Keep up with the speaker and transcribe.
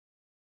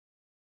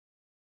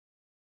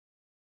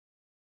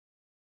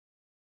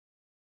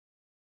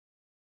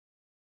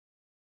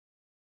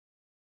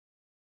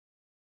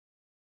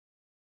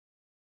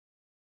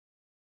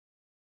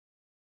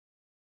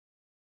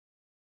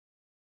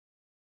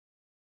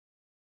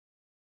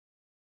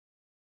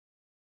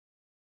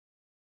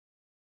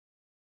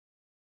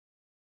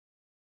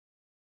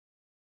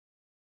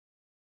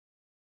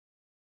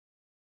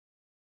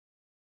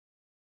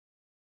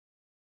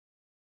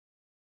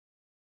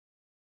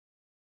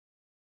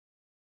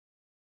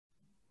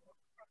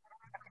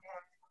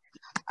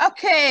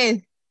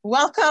Okay,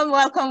 welcome,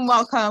 welcome,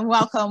 welcome,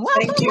 welcome,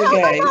 welcome, Thank you, welcome,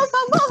 guys.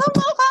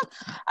 welcome.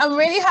 I'm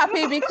really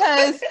happy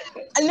because,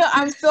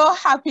 I'm so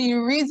happy.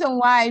 Reason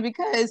why,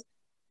 because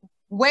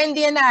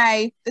Wendy and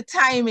I, the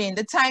timing,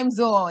 the time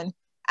zone,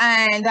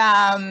 and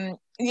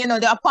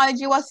the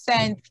apology was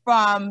sent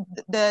from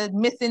the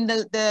missing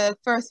the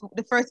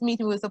first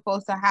meeting we were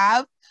supposed to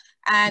have,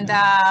 and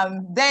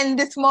then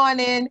this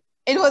morning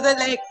it wasn't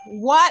like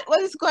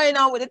what is going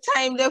on with the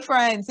time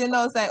difference.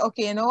 It's like,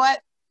 okay, you know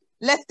what?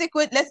 Let's do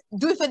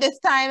it for this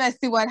time and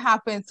see what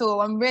happens.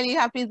 So I'm really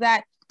happy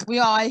that we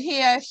are all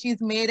here.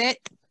 She's made it.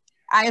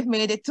 I've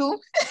made it too.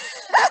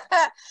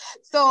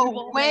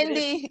 So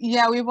Wendy,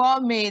 yeah, we've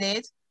all made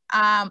it.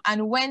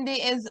 And Wendy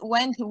is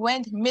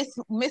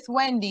Miss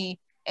Wendy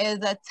is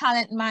a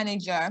talent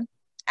manager,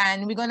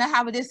 and we're gonna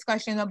have a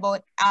discussion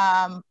about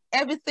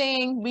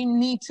everything we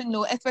need to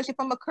know, especially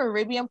from a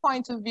Caribbean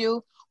point of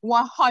view,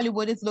 what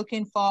Hollywood is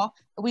looking for.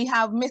 We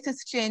have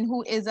Mrs. Chin,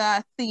 who is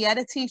a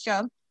theater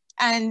teacher,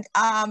 and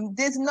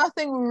there's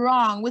nothing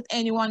wrong with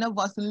any one of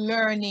us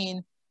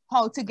learning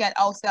how to get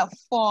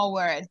ourselves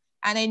forward.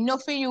 And I know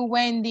for you,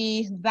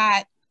 Wendy,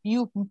 that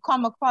you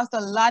come across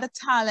a lot of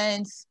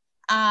talents,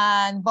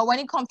 but when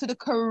it comes to the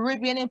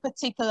Caribbean in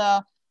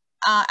particular,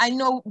 I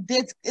know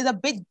there's a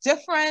big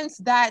difference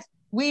that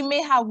we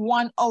may have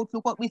one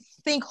outlook, what we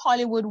think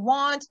Hollywood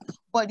wants,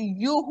 but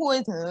you who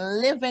is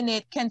living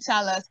it can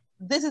tell us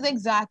this is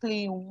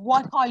exactly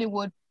what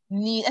Hollywood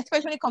needs,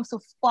 especially when it comes to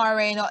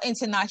foreign or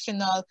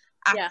international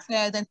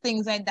actors and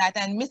things like that.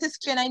 And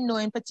Mrs. Chin, I know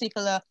in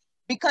particular,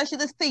 because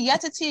she's a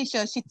theater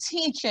teacher, she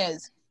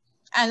teaches.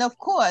 And of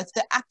course,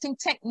 the acting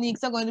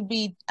techniques are going to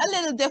be a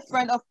little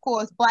different, of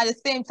course, but at the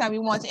same time, we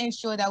want to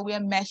ensure that we are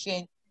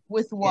meshing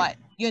with what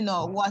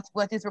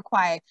is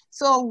required.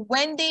 So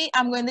Wendy,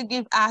 I'm going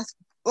to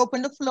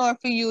open the floor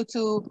for you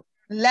to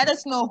let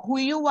us know who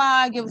you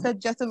are, give us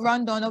just a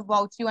rundown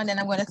about you, and then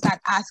I'm going to start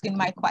asking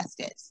my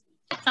questions.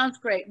 Sounds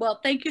great. Well,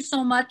 thank you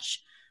so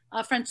much,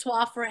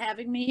 Francoise, for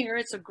having me here.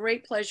 It's a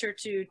great pleasure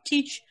to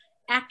teach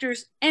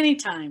actors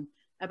anytime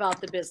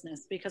about the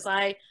business, because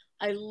I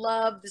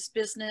love this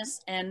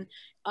business, and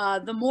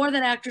the more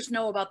that actors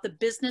know about the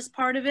business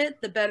part of it,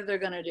 the better they're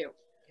going to do.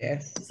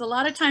 Yes. So a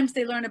lot of times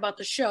they learn about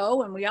the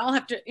show, and we all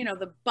have to,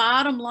 the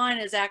bottom line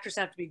is actors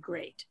have to be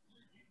great.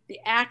 The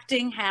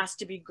acting has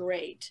to be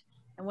great.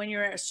 And when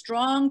you're a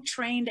strong,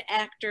 trained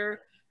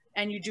actor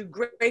and you do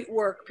great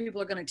work,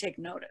 people are going to take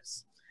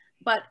notice.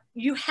 But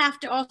you have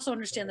to also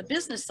understand the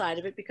business side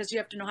of it, because you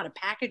have to know how to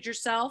package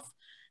yourself,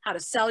 how to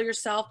sell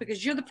yourself,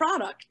 because you're the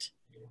product.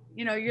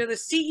 You're the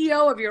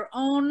CEO of your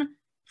own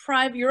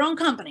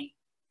company.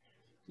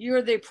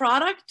 You're the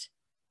product.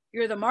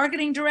 You're the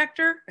marketing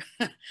director.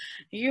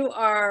 You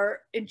are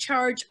in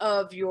charge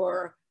of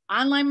your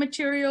online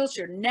materials,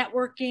 your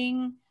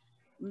networking,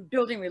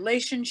 building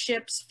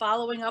relationships,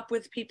 following up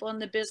with people in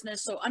the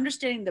business. So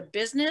understanding the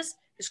business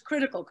is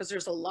critical, because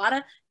there's a lot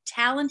of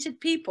talented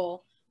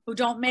people who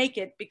don't make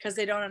it because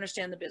they don't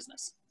understand the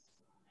business.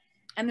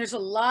 And there's a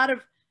lot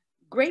of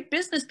great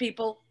business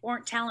people who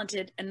aren't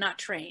talented and not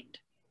trained,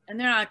 and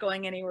they're not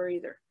going anywhere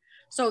either.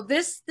 So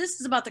this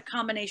is about the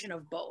combination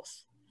of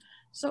both.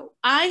 So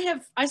I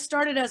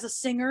started as a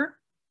singer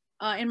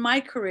in my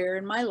career,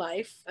 in my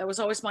life. That was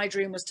always my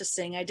dream, was to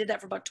sing. I did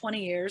that for about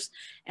 20 years.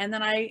 And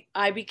then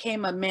I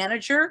became a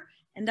manager,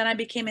 and then I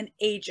became an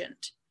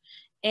agent.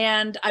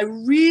 And I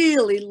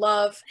really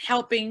love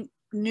helping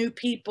new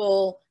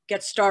people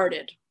get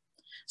started.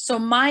 So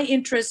my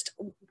interest,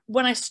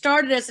 when I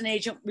started as an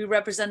agent, we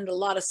represented a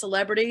lot of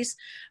celebrities.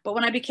 But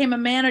when I became a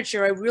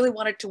manager, I really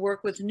wanted to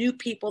work with new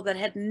people that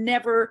had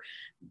never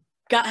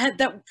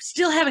that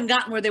still haven't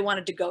gotten where they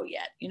wanted to go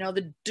yet.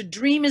 The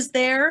dream is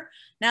there.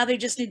 Now they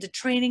just need the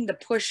training to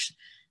push,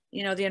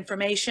 the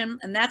information.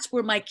 And that's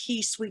where my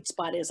key sweet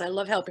spot is. I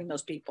love helping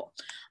those people.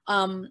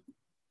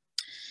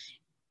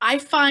 I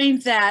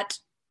find that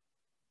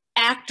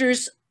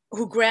actors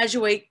who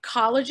graduate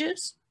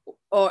colleges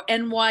or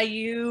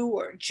NYU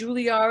or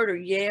Juilliard or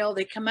Yale,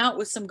 they come out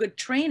with some good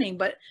training,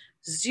 but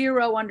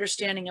zero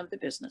understanding of the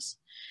business.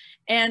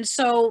 And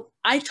so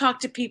I talk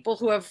to people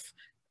who have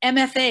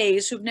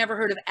MFAs who've never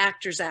heard of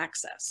Actors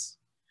Access.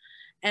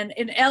 And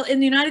in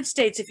the United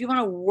States, if you want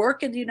to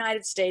work in the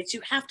United States, you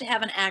have to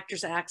have an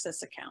Actors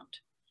Access account.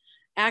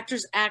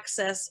 Actors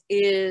Access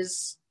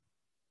is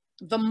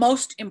the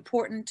most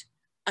important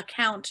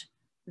account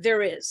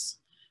there is,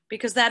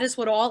 because that is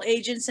what all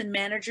agents and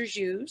managers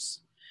use.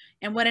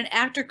 And when an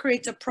actor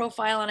creates a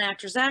profile on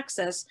Actors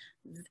Access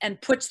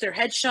and puts their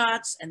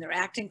headshots and their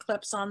acting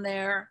clips on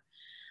there,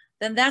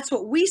 then that's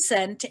what we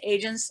send to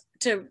agents,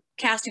 to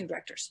casting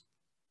directors.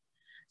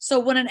 So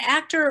when an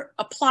actor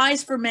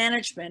applies for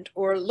management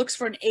or looks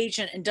for an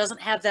agent and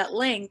doesn't have that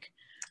link,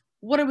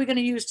 what are we going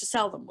to use to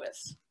sell them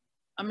with?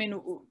 I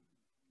mean,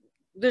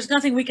 there's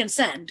nothing we can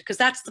send, because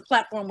that's the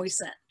platform we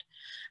send.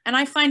 And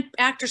I find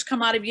actors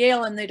come out of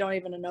Yale and they don't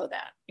even know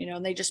that,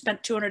 and they just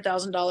spent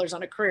 $200,000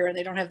 on a career and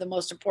they don't have the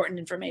most important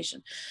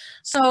information.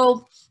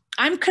 So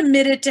I'm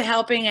committed to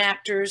helping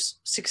actors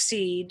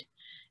succeed.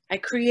 I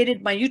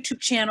created my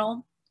YouTube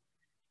channel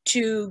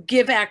to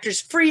give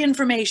actors free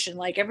information.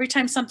 Like every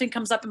time something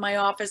comes up in my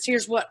office,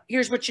 here's what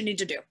you need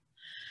to do.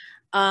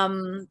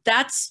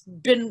 That's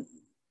been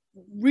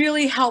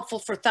really helpful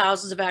for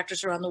thousands of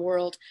actors around the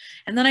world.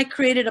 And then I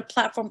created a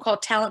platform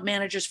called Talent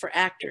Managers for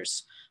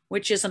Actors,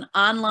 which is an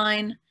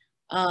online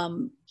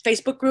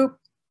Facebook group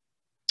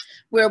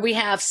where we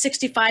have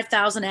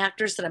 65,000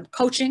 actors that I'm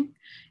coaching,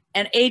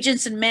 and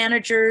agents and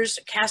managers,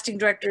 casting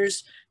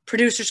directors,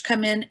 producers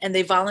come in and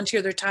they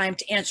volunteer their time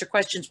to answer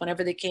questions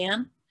whenever they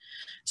can.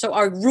 So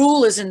our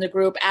rule is in the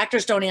group,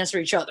 actors don't answer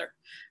each other.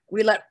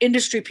 We let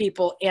industry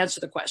people answer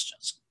the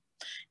questions.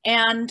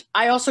 And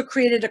I also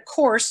created a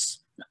course,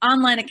 an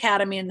online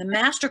academy, and the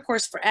master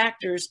course for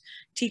actors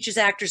teaches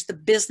actors the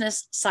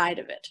business side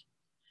of it.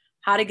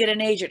 How to get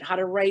an agent, how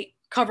to write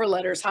cover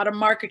letters, how to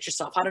market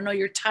yourself, how to know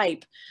your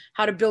type,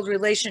 how to build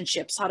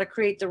relationships, how to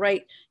create the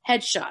right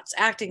headshots,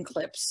 acting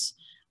clips,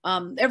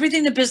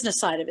 everything the business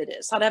side of it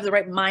is, how to have the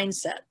right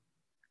mindset.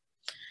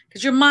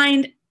 Because your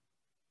mind,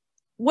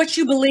 what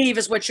you believe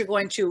is what you're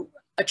going to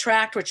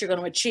attract, what you're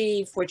going to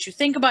achieve, what you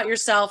think about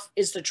yourself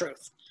is the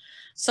truth.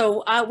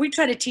 So we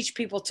try to teach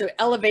people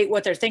to elevate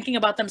what they're thinking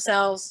about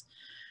themselves,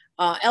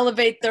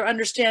 elevate their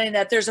understanding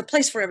that there's a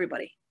place for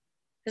everybody.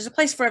 There's a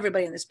place for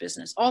everybody in this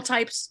business, all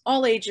types,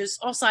 all ages,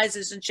 all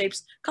sizes and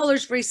shapes,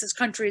 colors, races,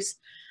 countries.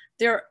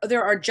 There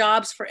are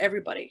jobs for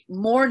everybody,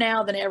 more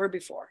now than ever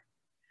before.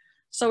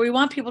 So we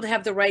want people to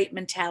have the right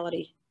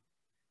mentality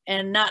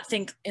and not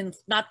think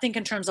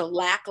in terms of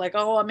lack, like,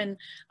 oh, I'm in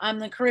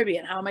the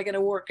Caribbean, how am I going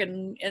to work?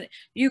 And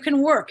you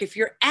can work. If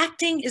your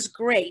acting is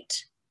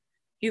great,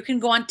 you can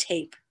go on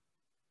tape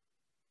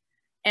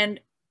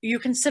and you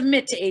can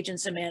submit to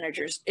agents and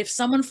managers. If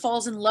someone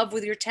falls in love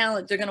with your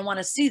talent, they're going to want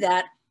to see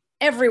that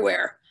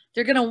everywhere.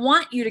 They're going to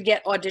want you to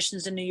get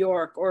auditions in New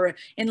York or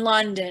in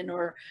London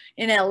or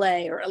in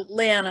LA or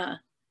Atlanta,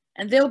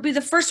 and they'll be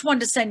the first one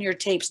to send your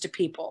tapes to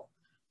people.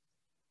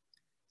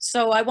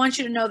 So I want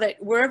you to know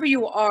that wherever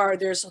you are,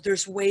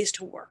 there's ways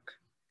to work.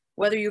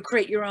 Whether you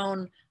create your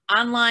own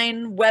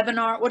online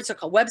webinar, what is it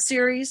called? Web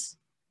series.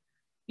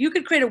 You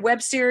could create a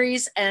web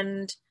series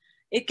and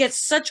it gets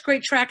such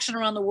great traction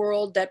around the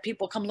world that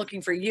people come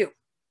looking for you.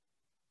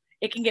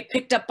 It can get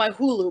picked up by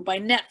Hulu, by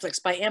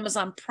Netflix, by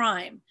Amazon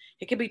Prime.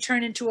 It can be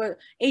turned into a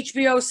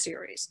HBO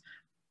series.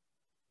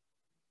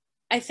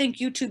 I think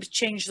YouTube's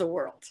changed the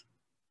world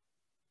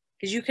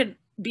because you can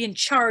be in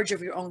charge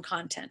of your own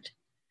content.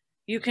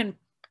 You can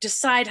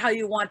decide how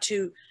you want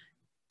to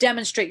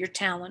demonstrate your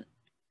talent,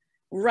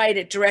 write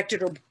it, direct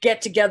it, or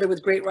get together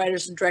with great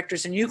writers and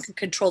directors, and you can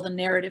control the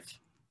narrative.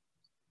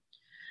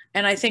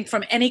 And I think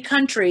from any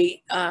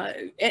country,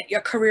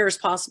 your career is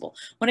possible.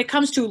 When it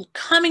comes to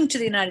coming to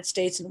the United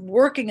States and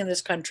working in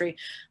this country,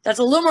 that's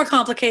a little more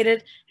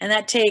complicated, and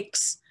that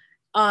takes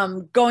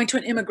going to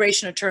an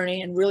immigration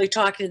attorney and really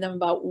talking to them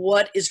about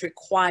what is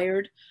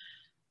required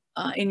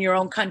in your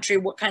own country,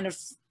 what kind of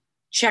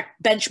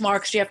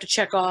benchmarks you have to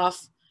check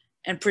off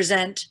and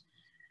present.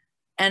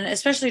 And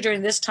especially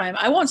during this time,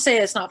 I won't say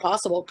it's not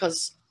possible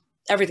because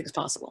everything's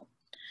possible.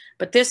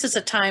 But this is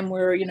a time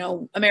where, you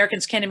know,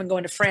 Americans can't even go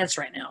into France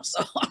right now.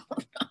 So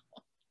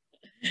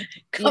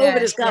COVID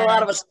has got a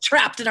lot of us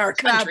trapped in our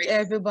country.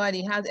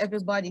 Everybody has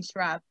everybody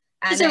trapped.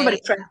 And everybody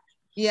trapped.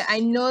 Yeah, I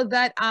know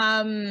that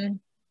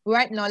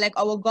right now, like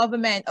our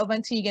government of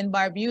Antigua and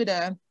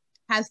Barbuda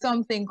has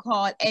something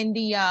called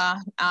NDR,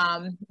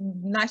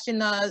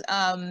 National,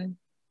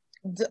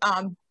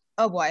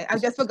 oh boy, I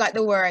just forgot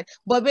the word.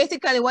 But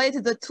basically what it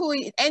is,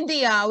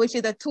 NDR, which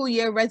is a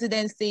 2-year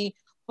residency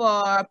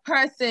for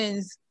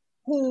persons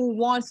who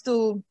wants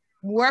to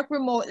work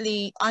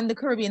remotely on the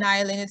Caribbean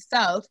island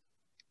itself.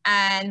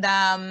 And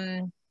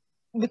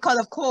because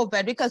of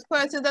COVID, because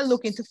persons are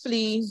looking to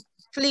flee,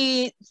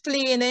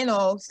 you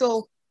know,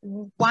 so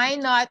why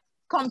not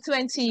come to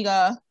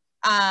Antigua,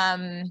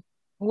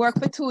 work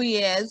for 2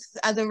 years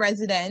as a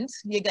resident,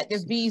 you get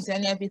the visa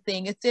and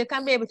everything. You still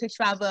can be able to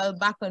travel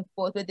back and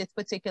forth with this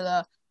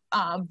particular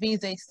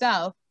visa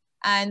itself.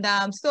 And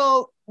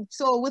so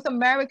with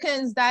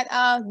Americans that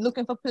are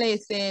looking for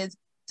places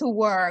to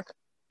work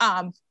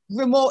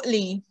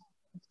remotely,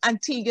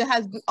 Antigua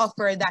has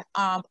offered that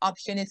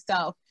option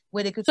itself.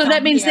 Where they could so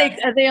that means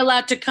are they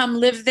allowed to come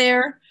live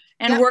there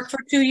and work for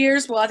 2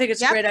 years? Well, I think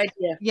it's a great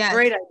idea. Yes.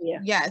 Great idea.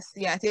 Yes.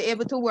 You're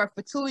able to work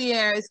for 2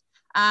 years.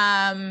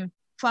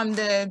 From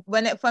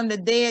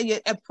the day you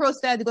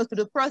process, you go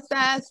through the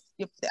process,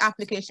 the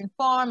application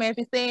form,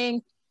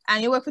 everything,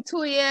 and you work for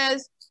 2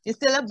 years. You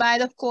still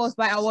abide, of course,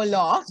 by our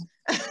law,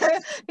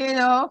 you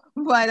know.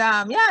 But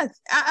yes,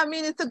 I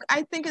mean,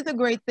 I think it's a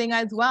great thing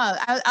as well.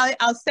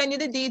 I'll send you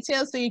the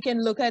details so you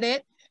can look at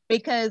it,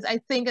 because I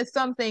think it's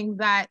something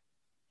that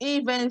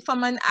even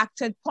from an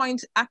actor's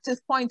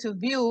point of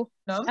view,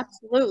 no?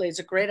 Absolutely, it's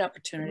a great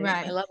opportunity.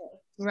 Right. I love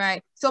it.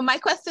 Right. So my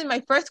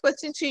first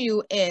question to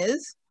you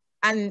is,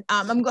 and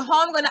how I'm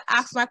going to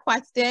ask my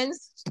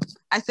questions.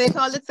 I say it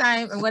all the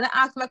time. I'm going to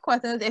ask my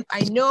questions. If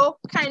I know,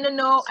 kind of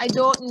know, I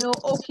don't know,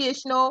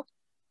 okay-ish know,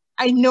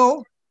 I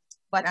know,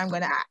 but I'm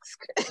going to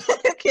ask.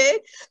 Okay?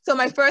 So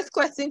my first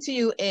question to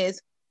you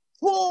is,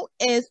 who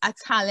is a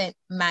talent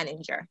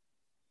manager?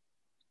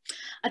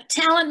 A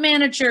talent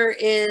manager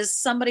is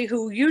somebody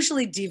who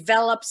usually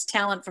develops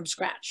talent from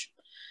scratch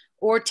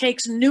or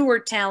takes newer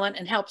talent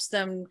and helps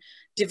them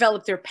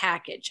develop their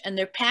package. And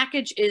their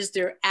package is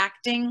their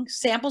acting,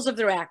 samples of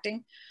their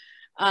acting,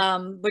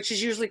 which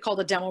is usually called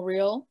a demo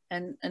reel.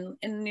 And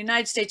in the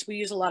United States, we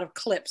use a lot of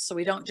clips. So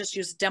we don't just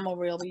use a demo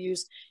reel, we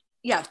use,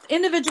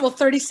 individual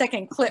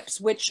 30-second clips,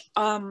 which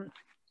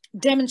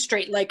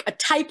demonstrate like a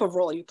type of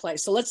role you play.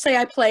 So let's say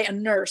I play a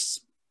nurse.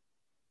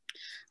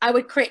 I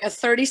would create a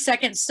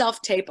 30-second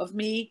self-tape of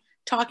me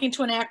talking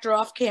to an actor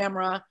off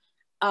camera.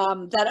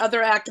 That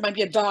other actor might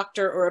be a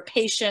doctor or a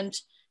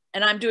patient,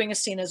 and I'm doing a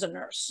scene as a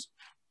nurse.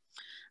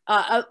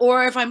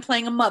 Or if I'm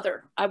playing a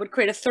mother, I would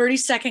create a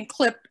 30-second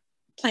clip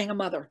playing a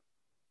mother.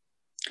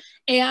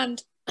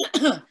 And,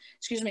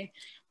 excuse me,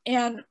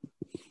 and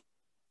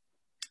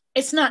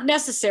it's not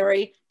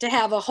necessary to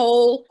have a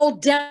whole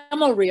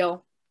demo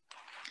reel,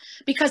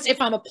 because if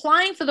I'm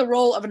applying for the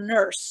role of a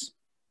nurse,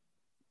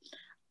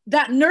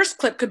 that nurse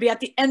clip could be at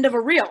the end of a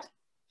reel.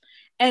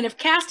 And if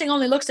casting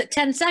only looks at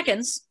 10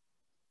 seconds,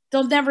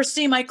 they'll never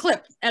see my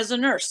clip as a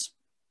nurse.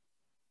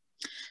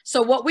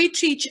 So what we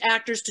teach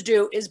actors to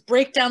do is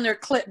break down their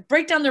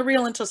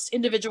reel into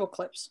individual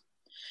clips.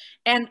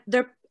 And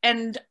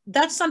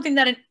that's something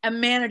that a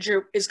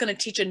manager is going to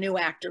teach a new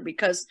actor,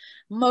 because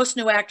most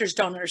new actors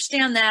don't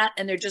understand that.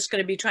 And they're just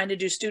going to be trying to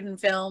do student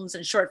films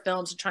and short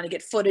films and trying to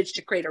get footage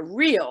to create a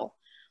reel.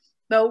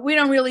 But we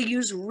don't really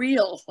use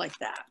reels like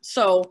that.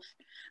 So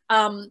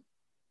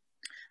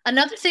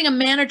another thing a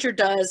manager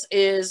does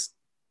is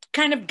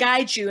kind of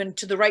guide you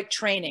into the right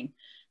training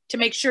to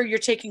make sure you're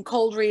taking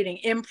cold reading,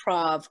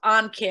 improv,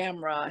 on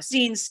camera,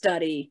 scene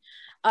study,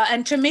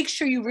 and to make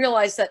sure you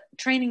realize that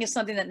training is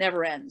something that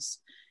never ends.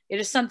 It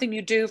is something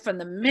you do from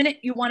the minute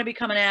you want to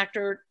become an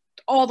actor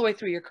all the way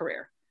through your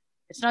career.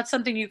 It's not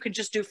something you can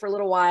just do for a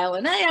little while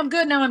and, hey, I'm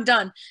good, now I'm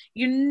done.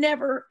 You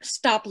never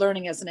stop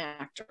learning as an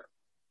actor.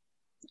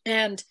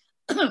 And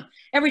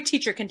every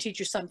teacher can teach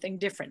you something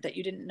different that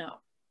you didn't know.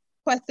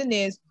 Question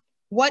is,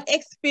 what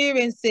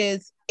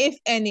experiences, if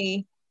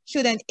any,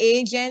 should an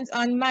agent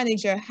or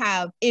manager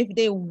have if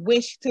they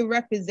wish to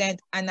represent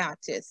an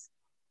artist?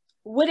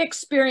 What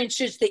experience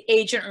should the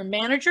agent or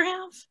manager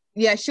have?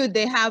 Yeah, should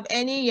they have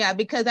any? Yeah,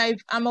 because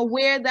I'm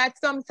aware that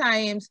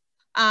sometimes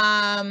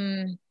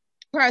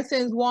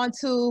persons want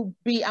to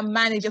be a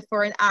manager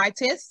for an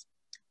artist,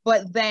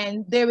 but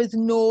then there is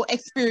no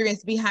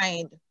experience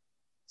behind.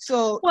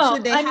 So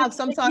should they have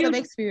some sort of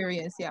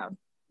experience? Yeah.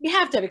 You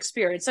have to have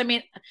experience. I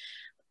mean,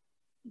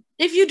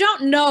 if you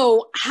don't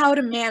know how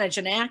to manage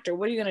an actor,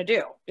 what are you going to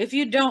do? If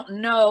you don't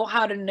know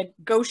how to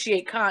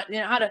negotiate,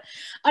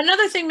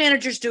 another thing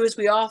managers do is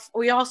we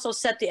also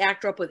set the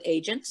actor up with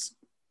agents.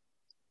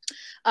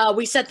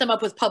 We set them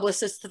up with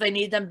publicists if they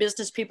need them,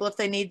 business people if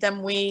they need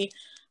them. We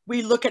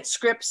look at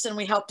scripts and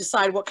we help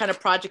decide what kind of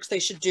projects they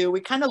should do.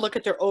 We kind of look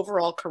at their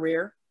overall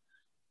career,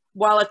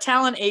 while a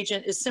talent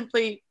agent is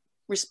simply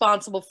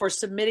responsible for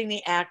submitting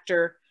the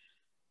actor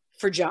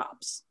for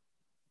jobs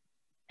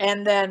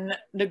and then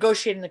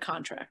negotiating the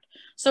contract.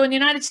 So in the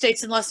United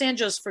States, in Los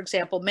Angeles, for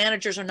example,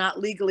 managers are not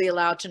legally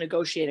allowed to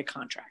negotiate a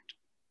contract.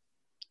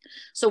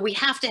 So we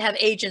have to have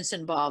agents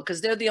involved because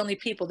they're the only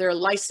people. They're a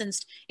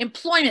licensed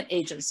employment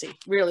agency,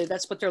 really.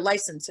 That's what their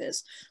license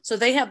is. So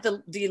they have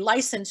the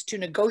license to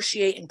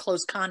negotiate and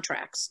close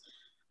contracts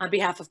on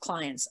behalf of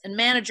clients. And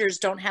managers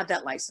don't have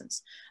that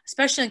license,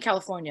 especially in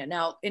California.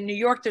 Now, in New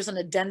York, there's an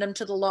addendum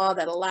to the law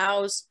that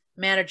allows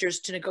managers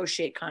to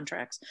negotiate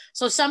contracts.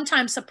 So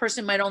sometimes a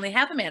person might only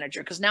have a manager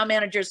because now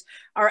managers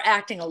are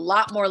acting a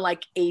lot more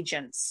like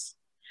agents.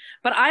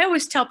 But I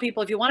always tell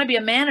people, if you want to be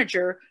a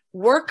manager,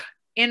 work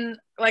in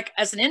like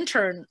as an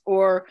intern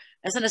or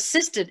as an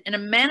assistant in a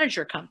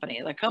manager company,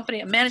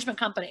 a management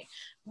company.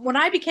 When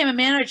I became a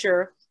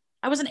manager,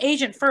 I was an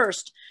agent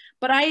first,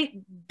 but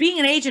being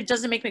an agent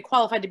doesn't make me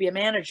qualified to be a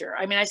manager.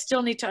 I mean, I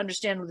still need to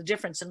understand the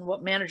difference in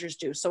what managers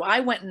do. So I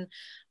went and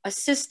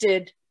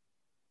assisted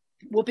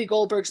Whoopi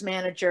Goldberg's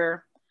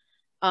manager,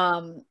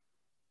 Sarah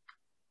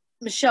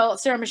Michelle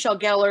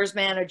Gellar's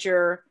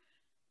manager,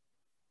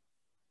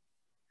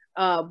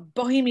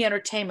 Bohemia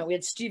Entertainment. We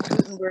had Steve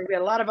Gutenberg. We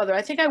had a lot of other.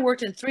 I think I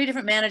worked in 3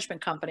 different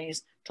management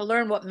companies to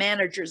learn what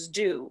managers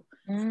do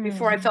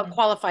before I felt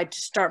qualified to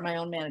start my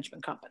own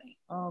management company.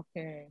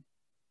 Okay.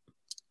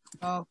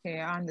 Okay,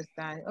 I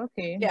understand.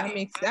 Okay, yeah. that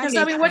makes sense.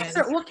 I mean,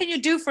 what can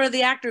you do for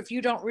the actor if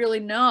you don't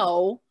really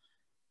know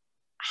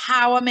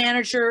how a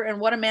manager and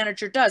what a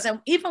manager does?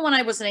 And even when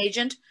I was an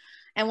agent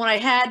and when I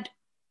had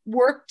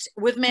worked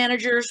with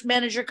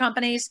manager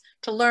companies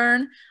to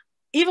learn,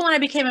 even when I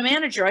became a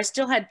manager, I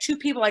still had 2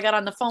 people I got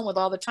on the phone with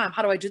all the time.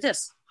 How do I do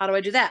this? How do I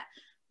do that?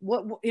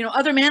 What,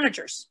 other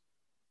managers,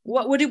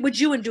 what would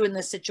you do in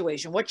this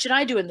situation? What should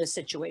I do in this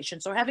situation?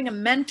 So having a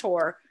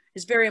mentor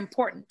is very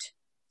important.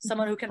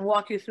 Someone who can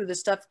walk you through this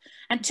stuff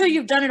until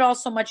you've done it all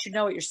so much, you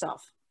know it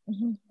yourself.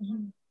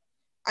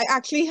 I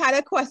actually had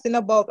a question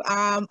about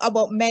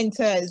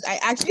mentors. I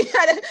actually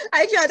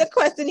had a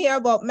question here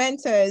about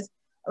mentors.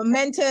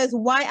 Mentors,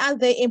 why are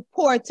they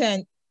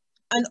important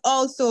And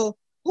also,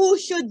 who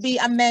should be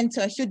a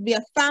mentor? Should be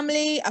a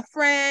family, a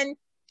friend,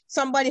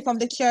 somebody from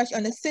the church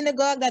or the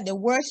synagogue that they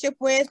worship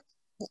with.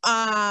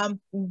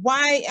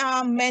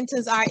 Why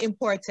mentors are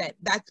important?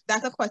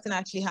 That's a question I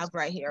actually have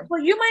right here.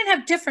 Well, you might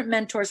have different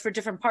mentors for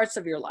different parts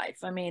of your life.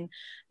 I mean,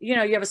 you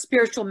know, you have a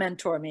spiritual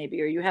mentor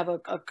maybe, or you have a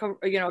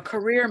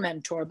career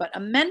mentor, but a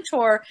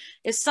mentor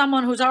is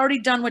someone who's already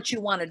done what you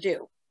want to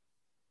do.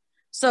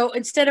 So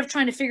instead of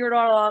trying to figure it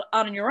all out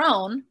on your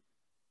own,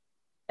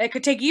 it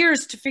could take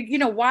years to figure, you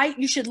know, why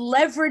you should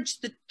leverage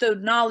the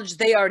knowledge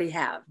they already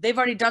have. They've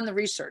already done the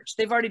research.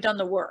 They've already done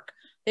the work.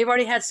 They've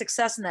already had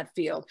success in that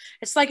field.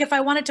 It's like if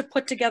I wanted to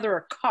put together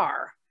a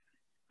car,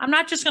 I'm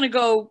not just going to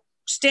go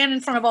stand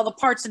in front of all the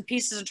parts and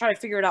pieces and try to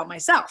figure it out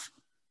myself.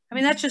 I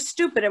mean, that's just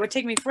stupid. It would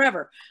take me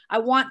forever. I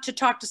want to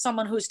talk to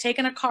someone who's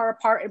taken a car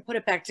apart and put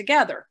it back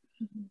together,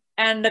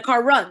 and the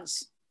car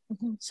runs.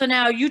 So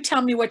now you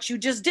tell me what you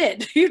just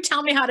did. You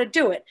tell me how to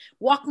do it.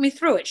 Walk me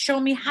through it. Show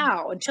me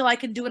how until I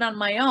can do it on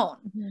my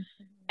own.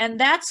 And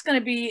that's going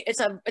to be, it's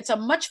a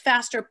much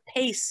faster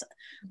pace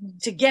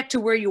to get to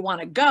where you want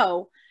to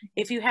go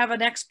if you have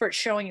an expert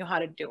showing you how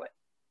to do it.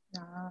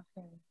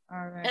 Okay.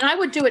 All right. And I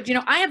would do it. You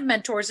know, I have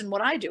mentors in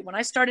what I do. When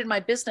I started my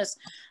business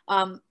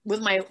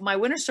with my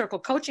Winner Circle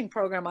coaching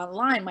program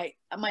online,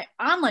 my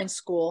online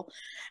school,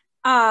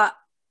 I'd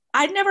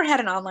never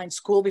had an online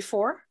school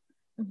before.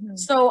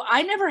 So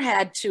I never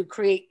had to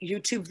create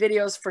YouTube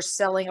videos for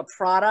selling a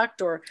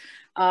product or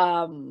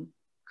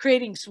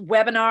creating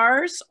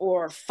webinars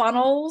or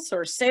funnels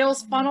or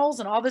sales funnels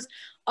and all this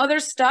other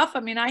stuff. I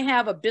mean, I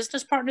have a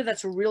business partner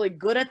that's really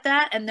good at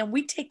that. And then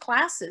we take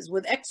classes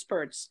with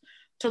experts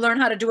to learn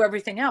how to do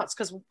everything else.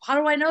 Because how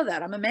do I know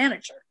that? I'm a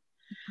manager.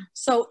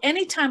 So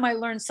anytime I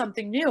learn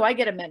something new, I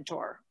get a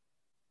mentor.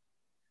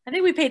 I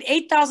think we paid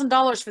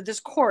 $8,000 for this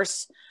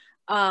course,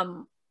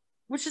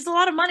 which is a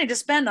lot of money to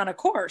spend on a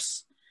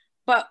course.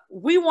 But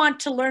we want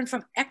to learn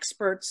from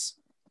experts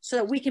so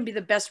that we can be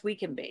the best we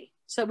can be,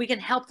 so that we can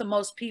help the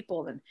most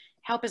people and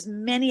help as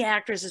many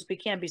actors as we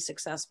can be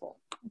successful.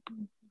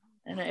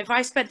 And if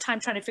I spent time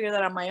trying to figure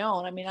that out on my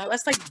own, I mean,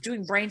 that's like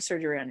doing brain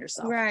surgery on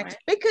yourself. Right.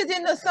 Because, you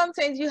know,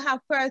 sometimes you have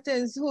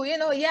persons who, you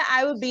know, yeah,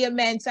 I will be a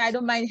mentor, I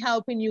don't mind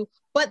helping you,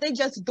 but they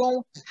just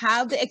don't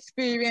have the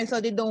experience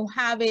or they don't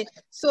have it.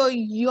 So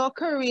your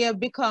career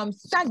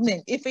becomes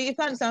stagnant. If you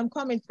understand I'm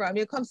coming from,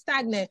 you become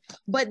stagnant.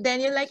 But then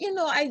you're like, you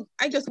know,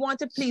 I just want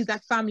to please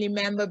that family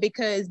member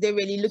because they're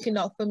really looking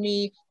out for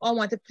me, or I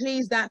want to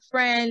please that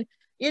friend,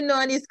 you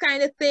know, and these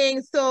kind of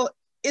things. So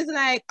it's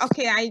like,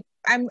 okay,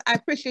 I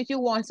appreciate you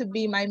want to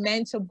be my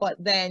mentor, but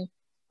then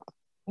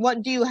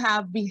what do you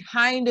have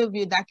behind of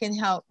you that can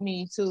help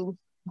me to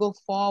go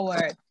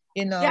forward?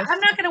 You know? Yeah, I'm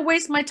not going to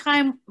waste my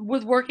time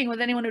with working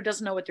with anyone who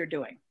doesn't know what they're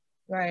doing.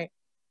 Right.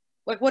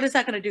 Like, what is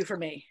that going to do for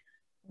me?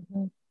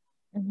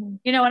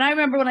 You know, and I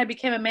remember when I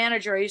became a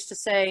manager, I used to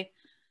say,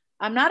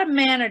 I'm not a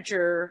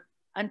manager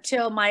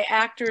until my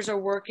actors are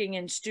working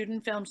in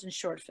student films and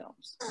short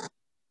films.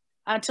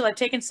 Until I've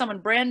taken someone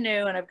brand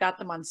new and I've got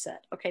them on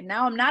set. Okay,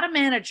 now I'm not a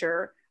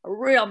manager, a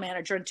real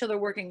manager, until they're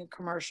working in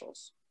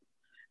commercials.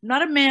 I'm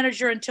not a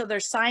manager until they're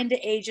signed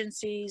to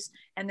agencies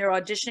and they're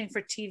auditioning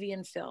for TV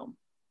and film,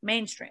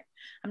 mainstream.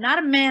 I'm not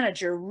a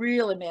manager,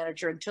 really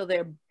manager, until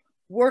they're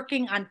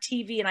working on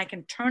TV and I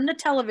can turn the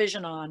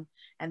television on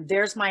and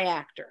there's my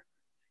actor.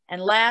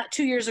 And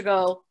 2 years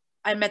ago,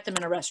 I met them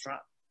in a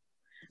restaurant.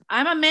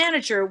 I'm a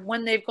manager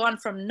when they've gone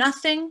from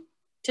nothing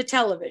to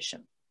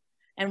television.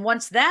 And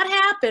once that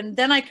happened,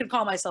 then I could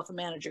call myself a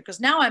manager because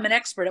now I'm an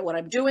expert at what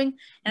I'm doing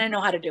and I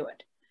know how to do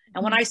it.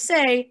 And when I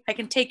say I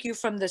can take you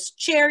from this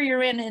chair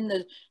you're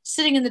in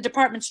sitting in the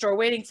department store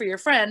waiting for your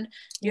friend,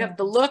 you have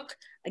the look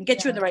and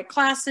get you in the right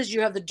classes,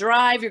 you have the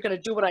drive, you're going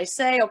to do what I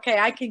say. Okay,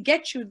 I can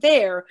get you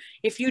there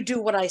if you do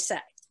what I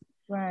say.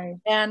 Right.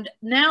 And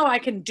now I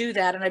can do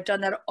that. And I've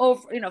done that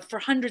over, you know, for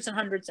hundreds and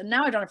hundreds. And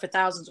now I've done it for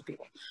thousands of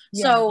people.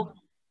 So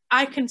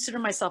I consider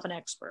myself an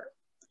expert.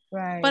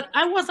 Right. But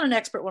I wasn't an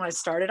expert when I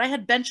started. I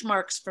had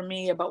benchmarks for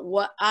me about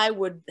what I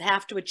would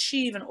have to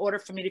achieve in order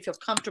for me to feel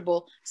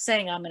comfortable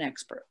saying I'm an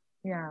expert.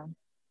 Yeah.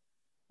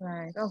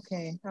 Right.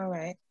 Okay. All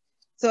right.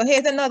 So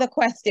here's another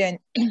question.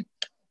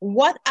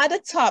 What are the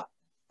top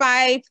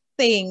 5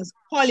 things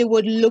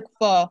Hollywood look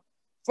for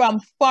from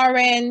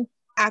foreign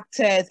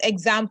actors?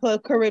 Example,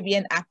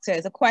 Caribbean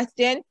actors. A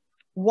question.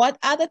 What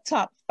are the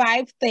top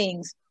 5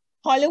 things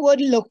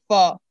Hollywood look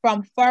for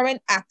from foreign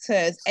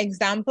actors?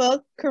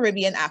 Example,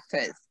 Caribbean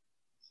actors.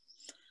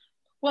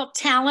 Well,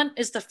 talent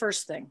is the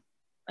first thing.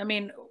 I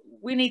mean,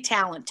 we need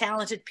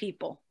talented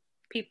people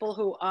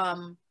who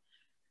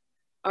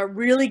are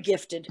really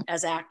gifted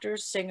as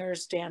actors,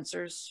 singers,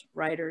 dancers,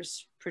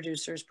 writers,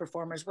 producers,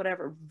 performers,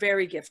 whatever,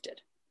 very gifted.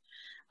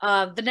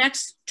 The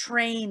next,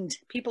 trained,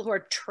 people who are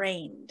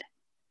trained.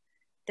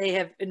 They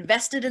have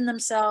invested in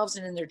themselves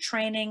and in their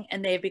training,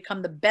 and they have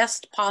become the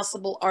best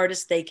possible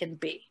artist they can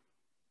be.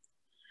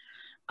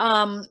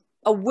 A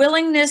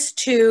willingness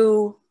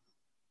to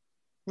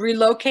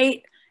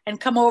relocate and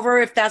come over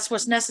if that's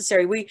what's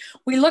necessary. We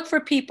look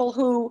for people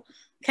who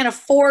can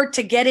afford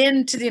to get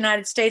into the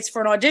United States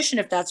for an audition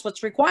if that's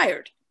what's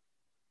required.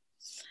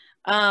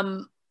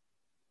 But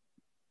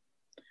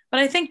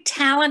I think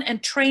talent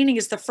and training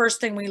is the first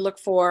thing we look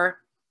for.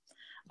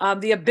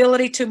 The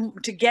ability to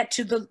get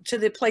to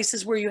the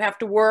places where you have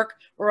to work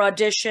or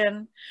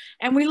audition.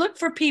 And we look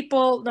for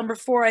people, number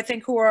 4, I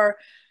think, who are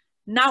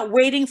not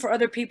waiting for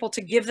other people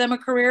to give them a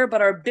career,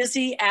 but are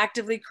busy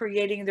actively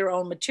creating their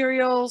own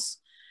materials,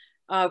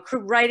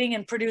 writing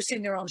and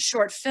producing their own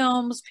short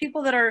films,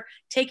 people that are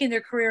taking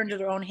their career into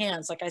their own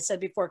hands. Like I said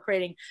before,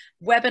 creating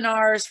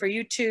webinars for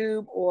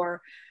YouTube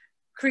or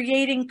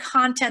creating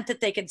content that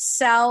they can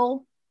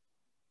sell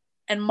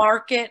and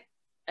market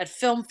at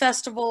film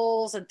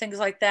festivals and things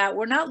like that.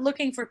 We're not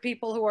looking for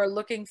people who are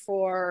looking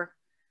for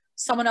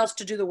someone else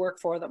to do the work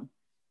for them.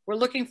 We're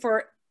looking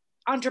for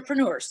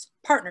entrepreneurs,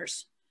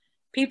 partners,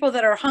 people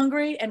that are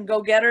hungry and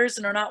go-getters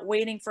and are not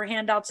waiting for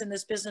handouts in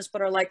this business,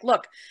 but are like,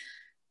 look,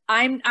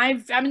 I'm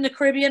in the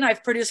Caribbean.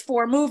 I've produced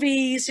 4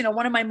 movies. You know,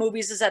 one of my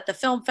movies is at the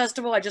film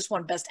festival. I just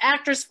won Best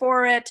Actress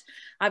for it.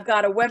 I've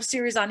got a web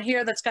series on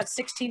here that's got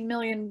 16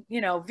 million, you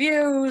know,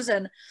 views,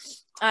 and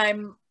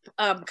I'm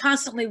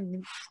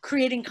constantly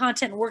creating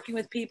content and working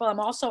with people. I'm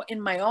also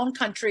in my own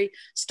country,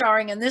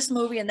 starring in this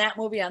movie and that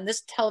movie, on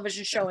this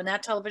television show and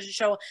that television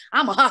show.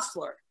 I'm a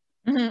hustler.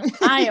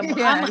 I am.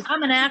 Yes.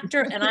 I'm an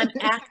actor, and I'm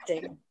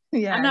acting.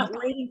 Yes. I'm not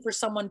waiting for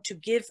someone to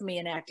give me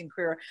an acting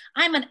career.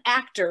 I'm an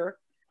actor,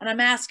 and I'm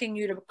asking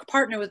you to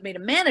partner with me to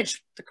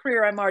manage the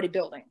career I'm already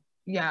building.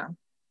 Yeah.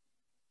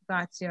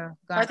 Gotcha.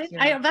 I think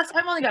I've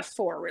only got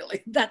 4,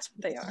 really. That's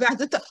what they are.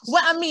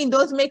 Well, I mean,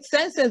 those make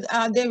sense.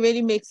 They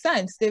really make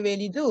sense. They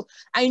really do.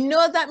 I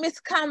know that Miss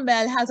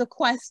Campbell has a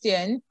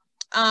question.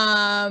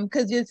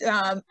 Because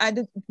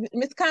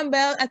Miss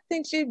Campbell, I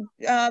think she,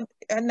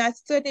 not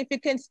certain if you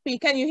can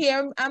speak. Can you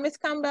hear Miss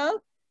Campbell?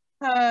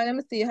 Let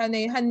me see her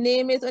name. Her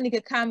name is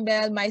Onika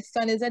Campbell. My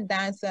son is a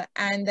dancer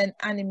and an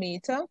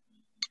animator.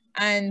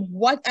 And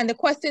the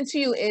question to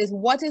you is,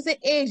 what is the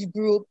age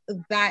group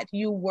that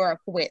you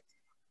work with?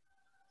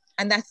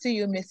 And that's to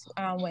you, Miss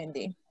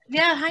Wendy.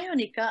 Yeah, hi,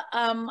 Onika.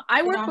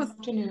 I work with,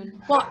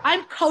 well,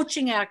 I'm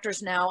coaching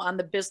actors now on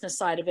the business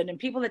side of it, and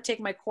people that take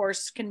my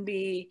course can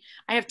be,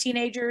 I have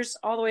teenagers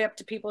all the way up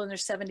to people in their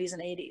 70s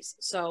and 80s.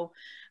 So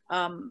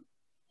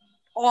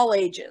all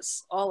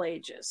ages.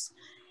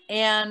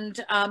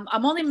 And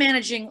I'm only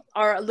managing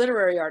our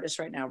literary artists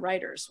right now,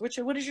 writers.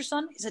 What is your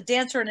son? He's a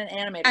dancer and an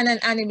animator. And an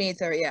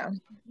animator, yeah.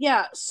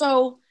 Yeah,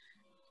 so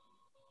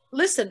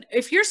listen,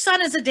 if your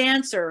son is a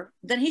dancer,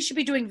 then he should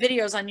be doing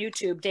videos on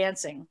YouTube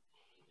dancing.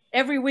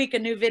 Every week a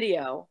new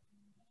video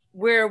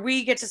where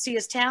we get to see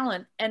his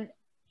talent, and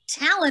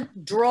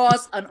talent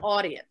draws an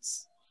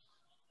audience.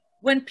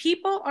 When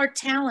people are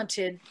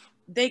talented,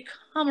 they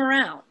come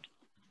around.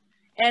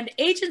 And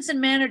agents and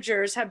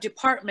managers have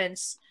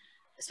departments,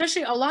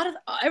 especially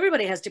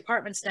everybody has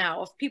departments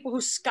now of people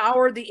who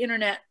scour the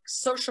internet,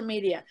 social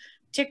media,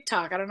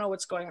 TikTok. I don't know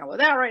what's going on with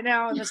that right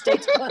now in the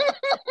States.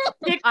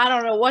 I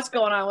don't know what's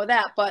going on with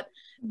that, but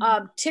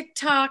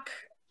TikTok,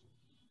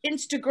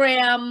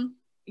 Instagram,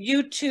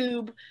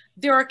 YouTube,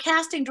 there are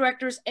casting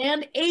directors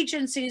and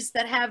agencies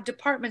that have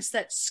departments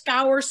that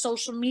scour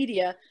social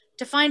media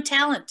to find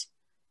talent,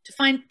 to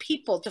find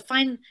people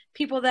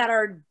that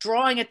are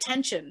drawing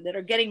attention, that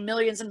are getting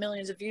millions and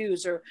millions of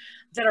views, or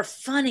that are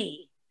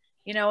funny,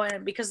 you know,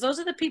 and because those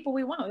are the people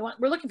we want.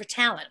 We're looking for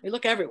talent. We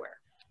look everywhere.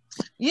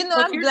 You know,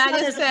 I'm glad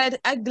that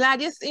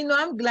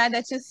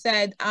you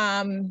said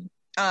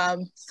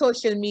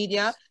social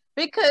media,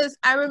 because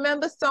I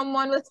remember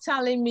someone was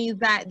telling me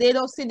that they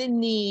don't see the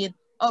need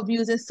of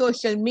using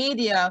social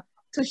media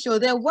to show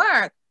their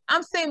work.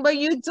 I'm saying, but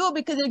you do,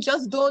 because you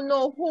just don't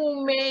know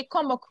who may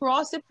come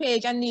across the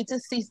page and need to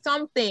see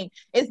something.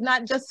 It's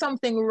not just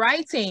something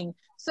writing.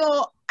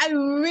 So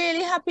I'm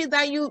really happy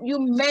that you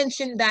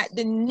mentioned that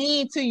the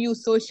need to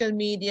use social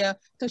media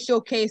to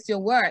showcase your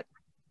work.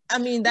 I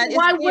mean,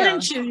 why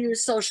wouldn't you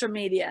use social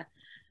media?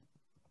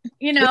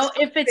 You know,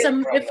 if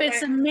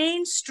it's a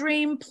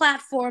mainstream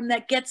platform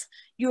that gets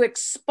you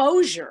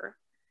exposure,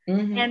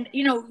 and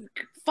you know,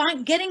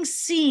 getting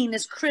seen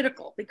is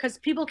critical, because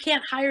people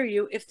can't hire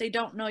you if they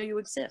don't know you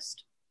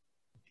exist.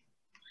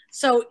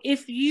 So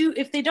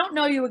if they don't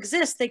know you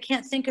exist, they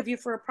can't think of you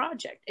for a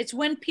project. It's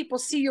when people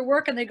see your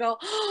work and they go,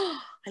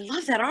 "Oh, I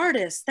love that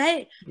artist.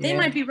 They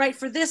might be right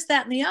for this,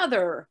 that, and the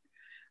other.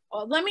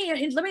 Let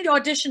me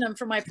audition them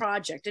for my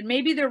project." And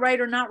maybe they're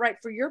right or not right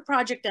for your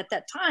project at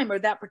that time or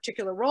that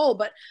particular role,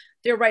 but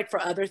they're right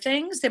for other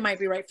things. They might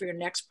be right for your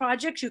next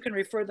project. You can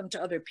refer them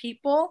to other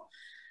people,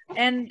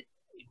 and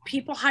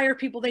people hire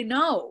people they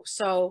know.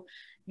 So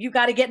you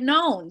got to get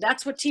known.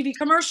 That's what TV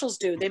commercials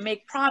do. They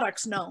make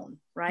products known,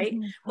 right?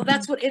 Well,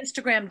 that's what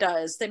Instagram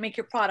does. They make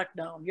your product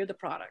known. You're the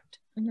product.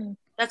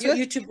 That's what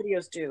YouTube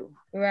videos do.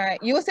 Right.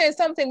 You were saying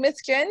something,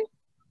 Miss Jen?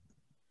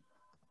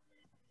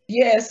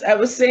 Yes, I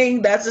was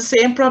saying that's the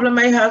same problem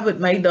I have with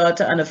my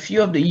daughter and a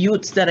few of the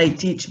youths that I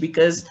teach,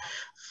 because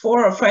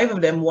 4 or 5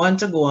 of them want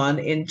to go on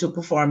into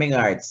performing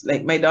arts.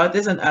 Like my daughter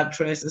is an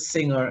actress, a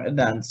singer, a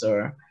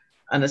dancer,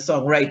 and a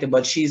songwriter,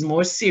 but she's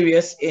more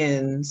serious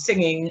in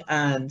singing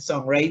and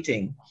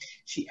songwriting.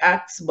 She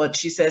acts, but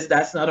she says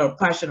that's not her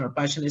passion. Her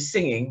passion is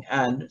singing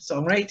and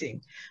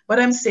songwriting. But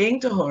I'm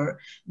saying to her,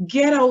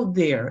 get out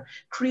there,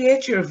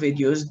 create your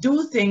videos,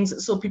 do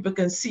things so people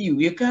can see you.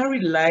 You can't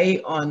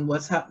rely on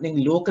what's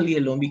happening locally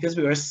alone because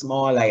we're a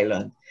small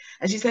island.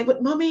 And she's like,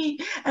 but mommy,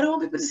 I don't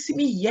want people to see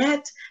me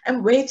yet.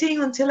 I'm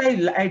waiting until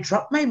I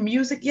drop my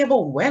music. Yeah,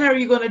 but when are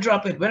you going to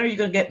drop it? When are you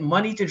going to get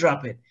money to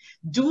drop it?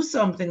 Do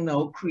something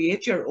now,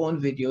 create your own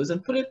videos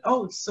and put it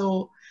out.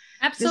 So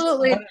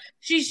absolutely.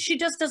 She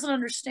just doesn't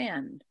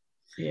understand.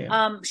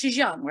 Yeah. She's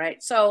young,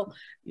 right? So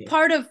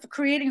part of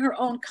creating her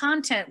own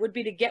content would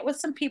be to get with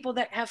some people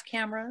that have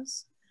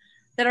cameras,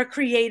 that are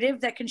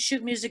creative, that can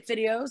shoot music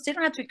videos. They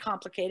don't have to be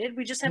complicated.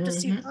 We just have to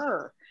see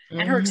her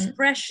and her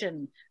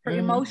expression, her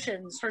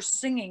emotions, her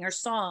singing, her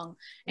song,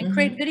 and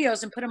create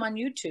videos and put them on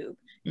YouTube.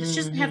 She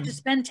doesn't have to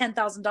spend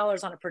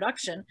 $10,000 on a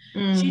production.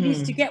 She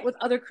needs to get with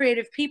other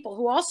creative people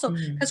who also,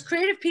 because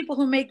creative people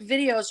who make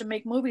videos or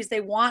make movies,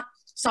 they want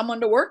someone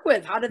to work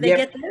with. How do they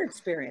get their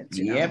experience?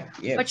 You know?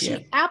 But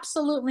she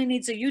absolutely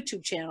needs a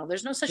YouTube channel.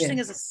 There's no such thing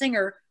as a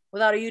singer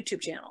without a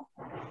YouTube channel.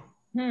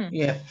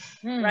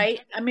 Right?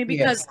 I mean,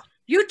 because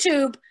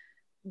YouTube,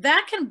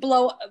 that can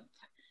blow up.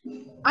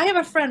 I have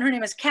a friend, her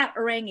name is Kat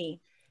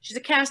Arangi. She's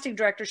a casting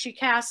director. She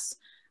casts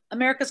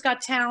America's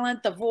Got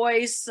Talent, The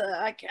Voice,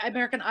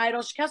 American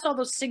Idol. She casts all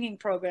those singing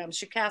programs.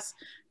 She casts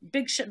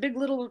Big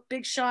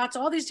Shots,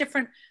 all these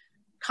different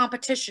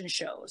competition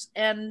shows.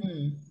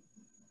 And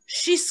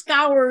she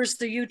scours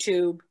the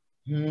YouTube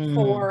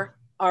for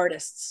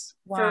artists,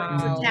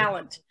 for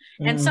talent.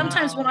 And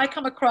sometimes when I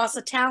come across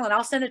a talent,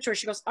 I'll send it to her.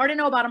 She goes, I already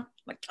know about him. I'm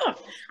like, oh,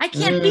 I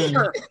can't beat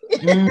her.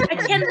 I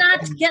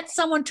cannot get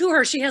someone to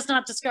her she has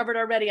not discovered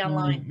already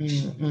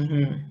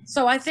online.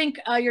 So I think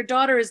your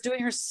daughter is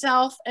doing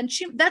herself, and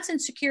that's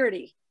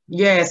insecurity.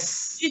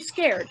 Yes. She's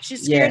scared.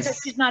 She's scared that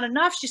she's not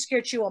enough. She's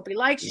scared she won't be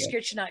liked. She's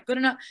scared she's not good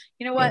enough.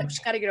 You know what? She's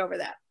got to get over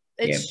that.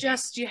 It's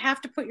just, you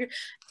have to put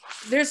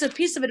there's a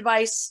piece of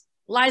advice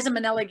Liza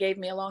Minnelli gave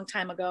me a long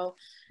time ago.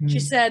 She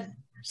said,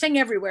 sing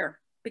everywhere,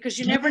 because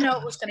you never know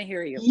who's going to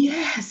hear you.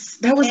 Yes,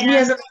 that was me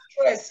as an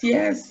actress.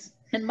 Yes.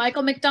 And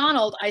Michael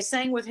McDonald, I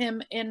sang with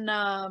him in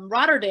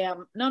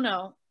Rotterdam.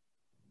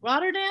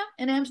 Rotterdam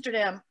in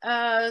Amsterdam,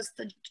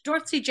 the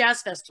North Sea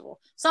Jazz Festival,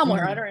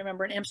 somewhere. I don't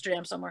remember, in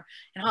Amsterdam, somewhere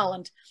in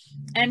Holland.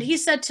 And he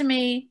said to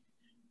me,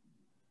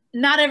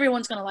 not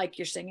everyone's going to like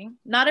your singing.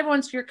 Not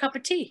everyone's your cup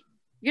of tea.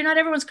 You're not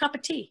everyone's cup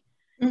of tea.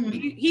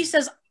 He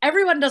says,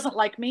 everyone doesn't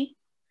like me.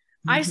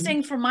 I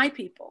sing for my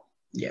people.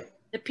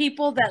 The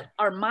people that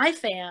are my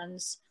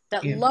fans,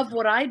 that love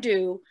what I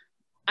do,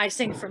 I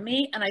sing for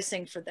me and I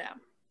sing for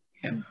them.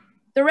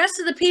 The rest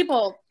of the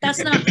people,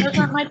 those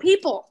aren't my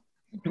people.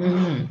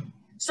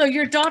 So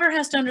your daughter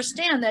has to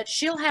understand that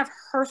she'll have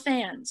her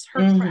fans,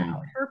 her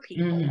crowd, her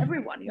people,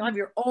 everyone. You'll have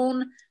your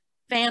own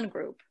fan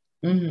group.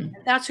 And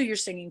that's who you're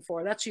singing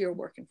for. That's who you're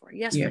working for.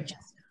 Yes,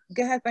 Francesca.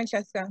 Go ahead,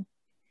 Francesca.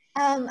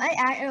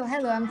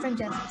 Hello, I'm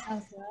Francesca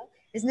Southwell.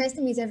 It's nice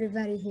to meet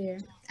everybody here.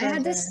 I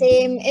had the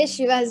same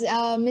issue as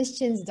Miss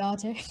Chin's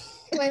daughter.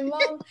 My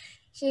mom,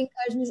 she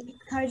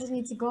encourages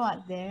me to go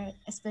out there,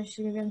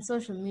 especially on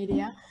social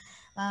media.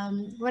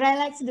 What I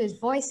like to do is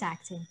voice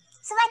acting.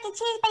 So I can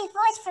change my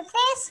voice for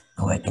this?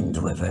 Or I can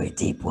do a very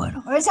deep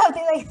one. Or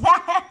something like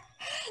that.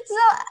 So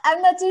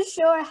I'm not too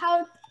sure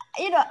how,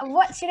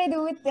 what should I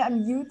do with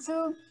on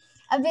YouTube?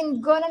 I've been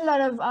going on a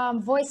lot of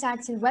voice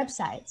acting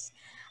websites.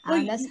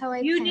 Well, that's how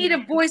you need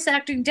a voice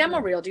acting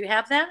demo reel. Do you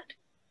have that?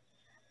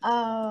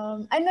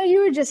 I know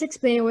you were just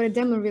explaining what a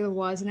demo reel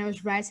was, and I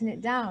was writing it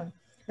down.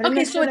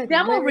 Okay, so a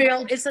demo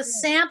reel is a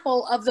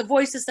sample of the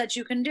voices that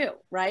you can do,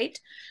 right?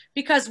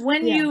 Because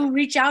when you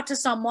reach out to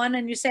someone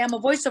and you say, I'm a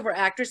voiceover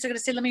actress, they're going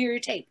to say, let me hear your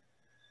tape.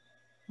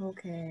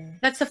 Okay.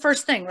 That's the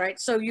first thing, right?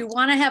 So you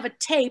want to have a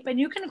tape, and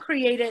you can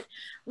create it.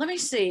 Let me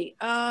see.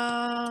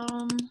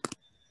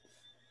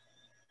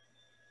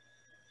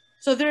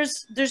 So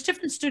there's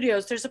different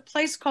studios. There's a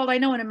place called, I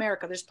know in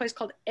America, there's a place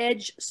called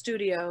Edge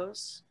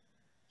Studios.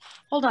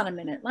 Hold on a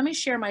minute. Let me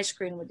share my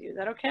screen with you. Is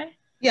that okay?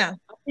 Yeah.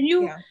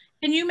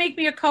 Can you make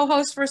me a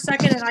co-host for a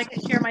second, and I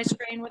can share my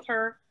screen with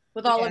her,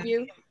 with all of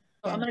you?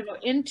 So I'm going to go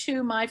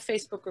into my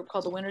Facebook group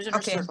called the Winners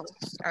Inner Circle.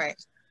 All right.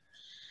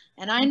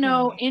 And I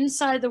know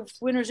inside the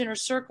Winners Inner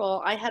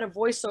Circle, I had a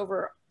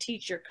voiceover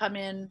teacher come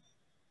in,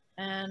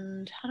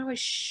 and how do I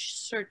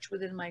search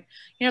within my,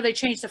 they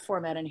changed the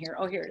format in here.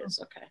 Oh, here it is.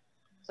 Okay.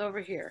 It's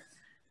over here.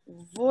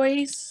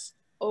 Voice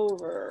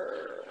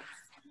over.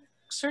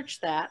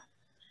 Search that.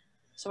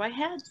 So I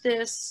had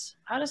this,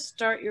 how to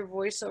start your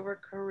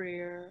voiceover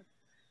career.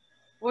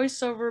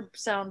 Voiceover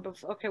sound,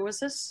 okay,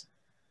 was this?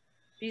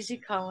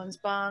 BZ Collins,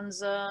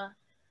 Bonza,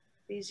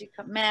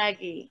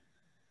 Maggie.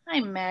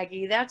 Hi,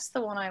 Maggie, that's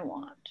the one I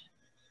want.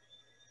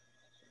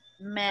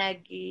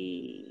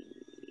 Maggie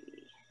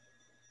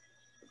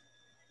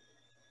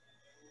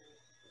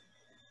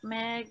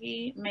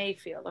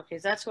Mayfield. Okay,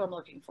 that's who I'm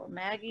looking for.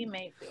 Maggie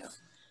Mayfield.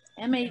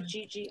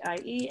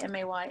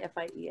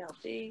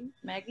 M-A-G-G-I-E-M-A-Y-F-I-E-L-D.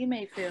 Maggie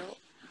Mayfield.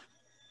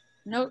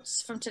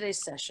 Notes from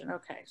today's session.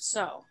 Okay,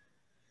 so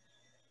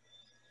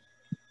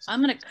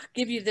I'm going to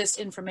give you this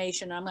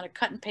information. I'm going to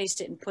cut and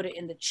paste it and put it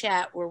in the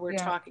chat where we're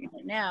talking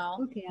right now.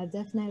 Okay, I'll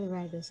definitely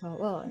write this all.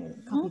 Well,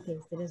 copy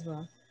paste it as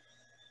well.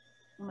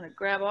 I'm going to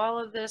grab all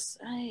of this.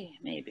 Hey,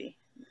 maybe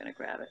I'm going to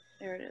grab it.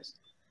 There it is.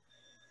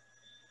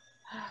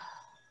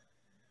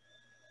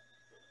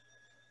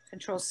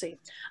 Control C.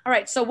 All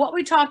right. So what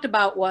we talked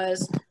about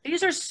was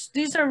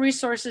these are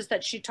resources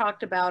that she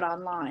talked about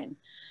online.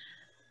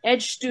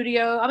 Edge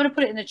Studio. I'm going to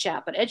put it in the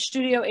chat, but Edge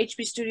Studio,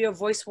 HB Studio,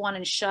 Voice One,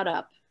 and Shut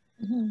Up.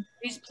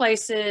 These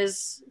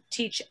places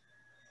teach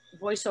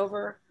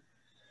voiceover,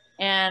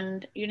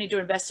 and you need to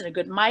invest in a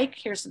good mic.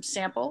 Here's some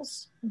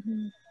samples.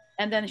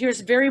 And then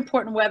here's very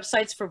important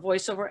websites for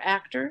voiceover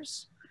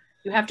actors.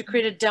 You have to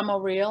create a demo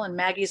reel, and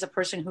Maggie's a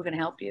person who can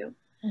help you.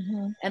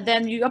 And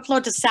then you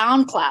upload to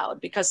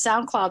SoundCloud, because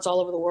SoundCloud's all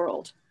over the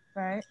world.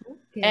 Right.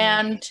 Okay.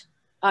 And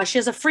she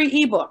has a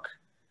free ebook.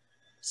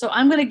 So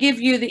I'm going to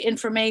give you the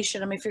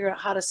information. Let me figure out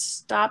how to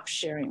stop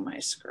sharing my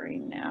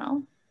screen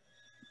now.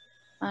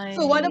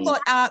 So what about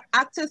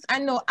Actors? I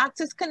know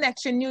Actors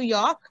Connection New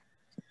York.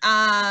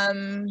 I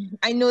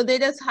know they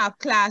just have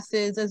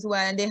classes as well,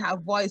 and they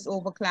have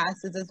voiceover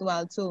classes as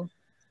well too.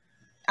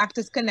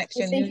 Actors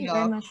Connection New York. Thank you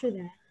very much for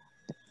that.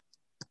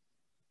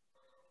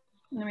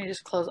 Let me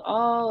just close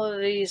all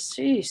of these.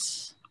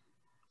 Jeez.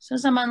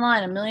 Since I'm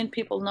online, 1 million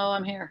people know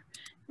I'm here.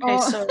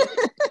 Okay,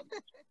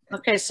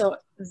 okay, so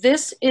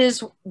this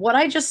is what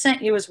I just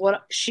sent you is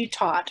what she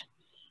taught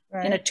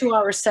in a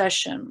 2-hour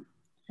session.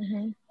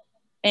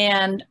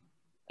 And,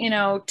 you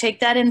know,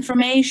 take that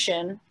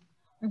information.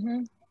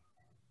 And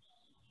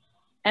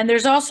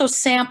there's also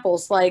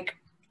samples like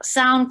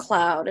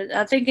SoundCloud.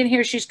 I think in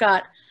here she's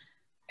got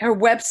her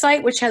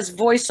website, which has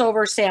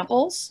voiceover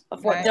samples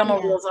of what demo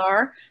reels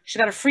are. She's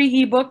got a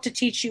free ebook to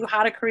teach you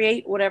how to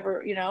create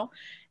whatever, you know,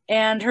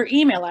 and her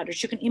email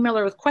address. You can email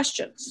her with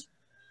questions.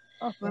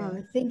 Wow,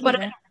 thank you.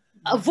 But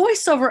a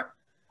voiceover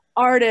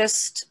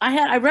artist,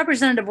 I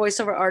represented a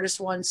voiceover artist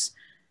once.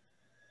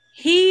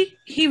 He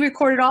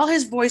recorded all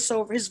his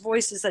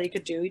voices that he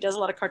could do. He does a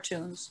lot of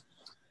cartoons.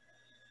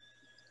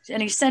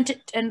 And he sent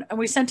it, and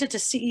we sent it to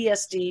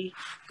CESD,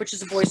 which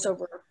is a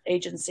voiceover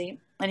agency,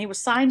 and he was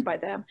signed by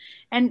them.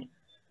 And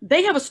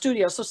they have a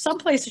studio. So some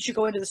places you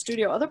go into the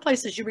studio, other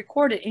places you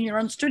record it in your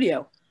own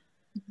studio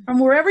from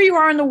wherever you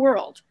are in the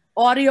world.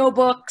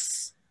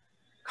 Audiobooks,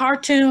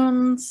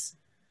 cartoons,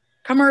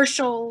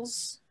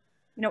 commercials,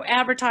 you know,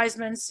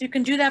 advertisements. You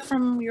can do that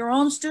from your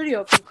own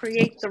studio if you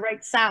create the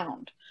right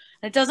sound.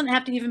 And it doesn't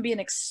have to even be an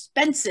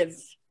expensive.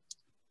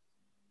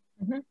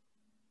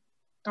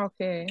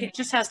 Okay. It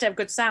just has to have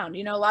good sound.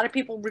 You know, a lot of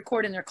people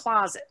record in their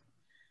closet.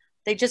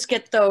 They just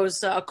get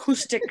those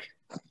acoustic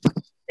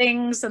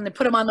things and they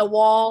put them on the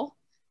wall.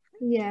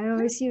 Yeah, I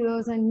always see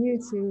those on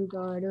YouTube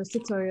or those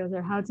tutorials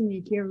or how to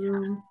make your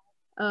room,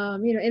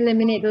 you know,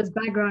 eliminate those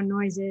background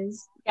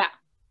noises. Yeah.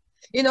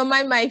 You know,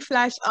 my mic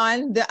flashed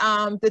on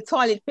the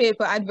toilet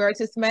paper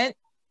advertisement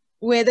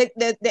where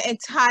the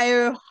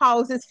entire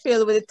house is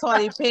filled with the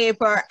toilet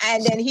paper,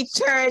 and then he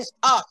turned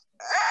up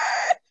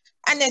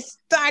and it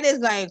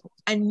started like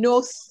a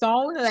no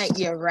sound, like,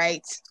 you're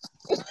right.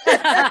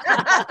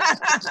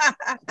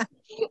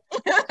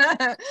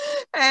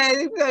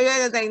 And so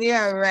you're like,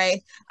 you're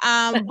right.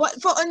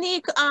 But for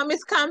Unique,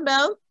 Miss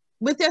Campbell,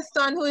 with your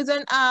son who is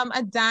a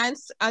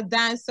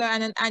dancer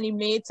and an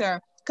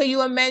animator, because you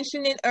were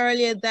mentioning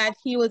earlier that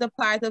he was a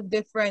part of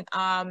different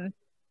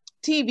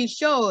TV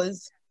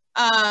shows.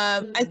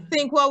 I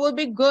think what would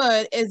be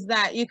good is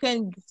that you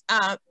can,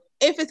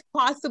 if it's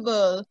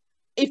possible,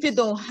 if you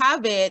don't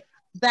have it,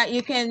 that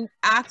you can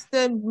ask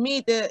them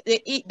meet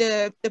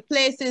the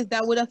places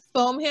that would have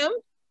filmed him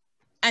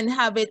and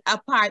have it a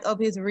part of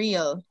his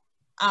reel.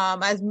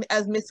 As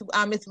Miss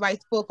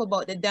Wright spoke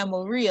about the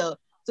demo reel,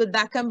 so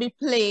that can be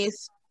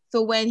placed.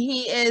 So when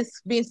he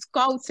is being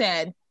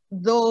scouted,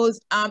 those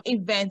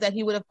events that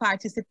he would have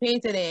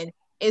participated in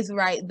is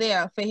right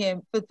there for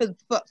him,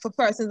 for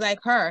persons like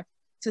her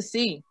to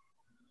see.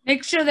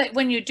 Make sure that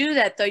when you do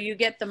that, though, you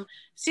get them.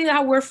 See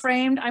how we're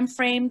framed? I'm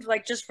framed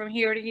like just from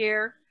here to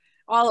here.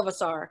 All of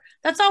us are.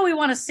 That's all we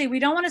want to see. We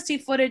don't want to see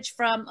footage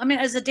from, I mean,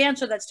 as a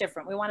dancer, that's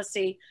different. We want to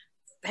see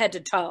head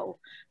to toe.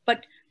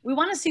 But we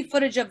want to see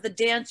footage of the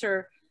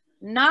dancer,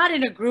 not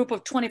in a group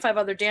of 25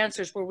 other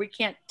dancers where we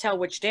can't tell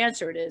which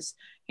dancer it is.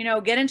 You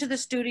know, get into the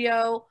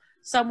studio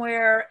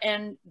somewhere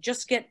and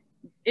just get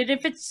it.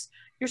 If it's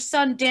your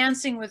son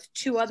dancing with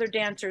 2 other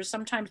dancers,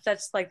 sometimes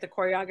that's like the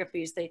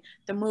choreographies,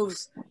 the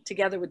moves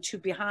together with 2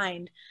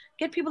 behind.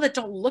 Get people that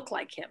don't look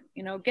like him,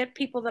 you know, get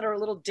people that are a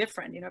little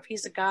different. You know, if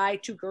he's a guy,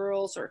 2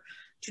 girls, or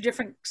 2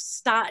 different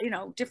style, you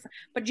know, different,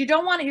 but you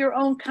don't want your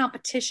own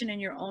competition in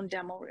your own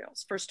demo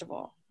reels, first of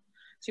all.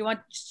 So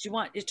you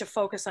want it to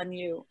focus on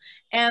you.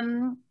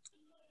 And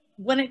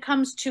when it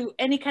comes to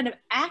any kind of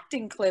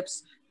acting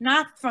clips,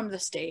 not from the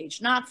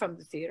stage, not from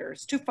the theater,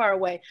 it's too far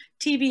away.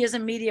 TV is a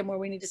medium where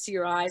we need to see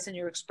your eyes and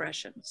your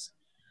expressions.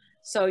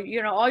 So,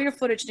 you know, all your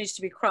footage needs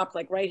to be cropped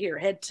like right here,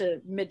 head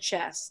to mid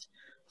chest,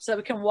 so that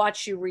we can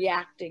watch you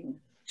reacting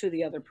to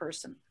the other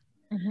person.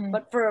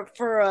 But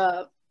for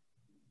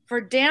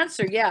a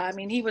dancer, yeah, I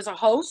mean, he was a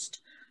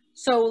host.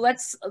 So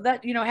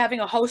having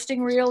a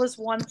hosting reel is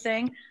one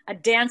thing, a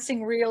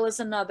dancing reel is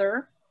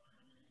another,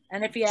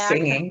 and if you act,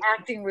 an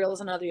acting reel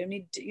is another. You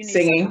need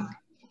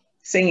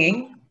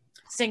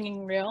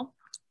singing reel,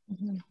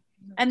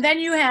 and then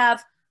you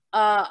have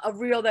a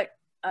reel that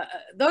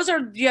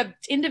you have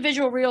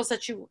individual reels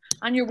that you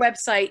on your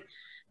website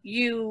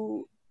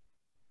you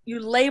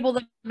label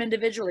them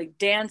individually: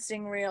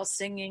 dancing reel,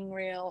 singing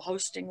reel,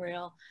 hosting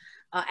reel,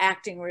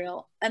 acting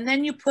reel, and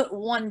then you put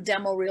one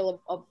demo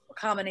reel of a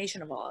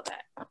combination of all of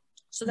that,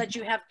 so that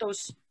you have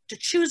those to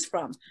choose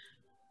from,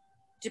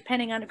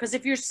 depending on, because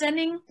if you're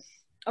sending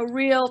a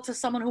reel to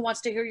someone who wants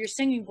to hear your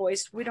singing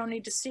voice, we don't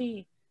need to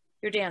see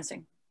your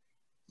dancing.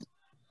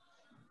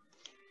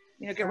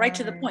 Get right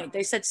to the point.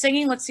 They said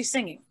singing, let's see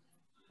singing.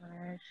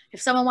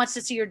 If someone wants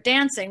to see your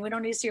dancing, we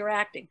don't need to see your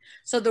acting.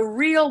 So the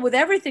reel with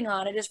everything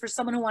on it is for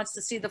someone who wants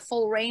to see the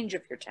full range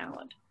of your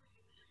talent.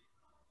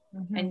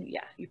 And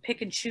yeah, you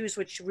pick and choose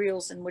which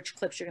reels and which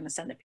clips you're going to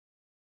send it.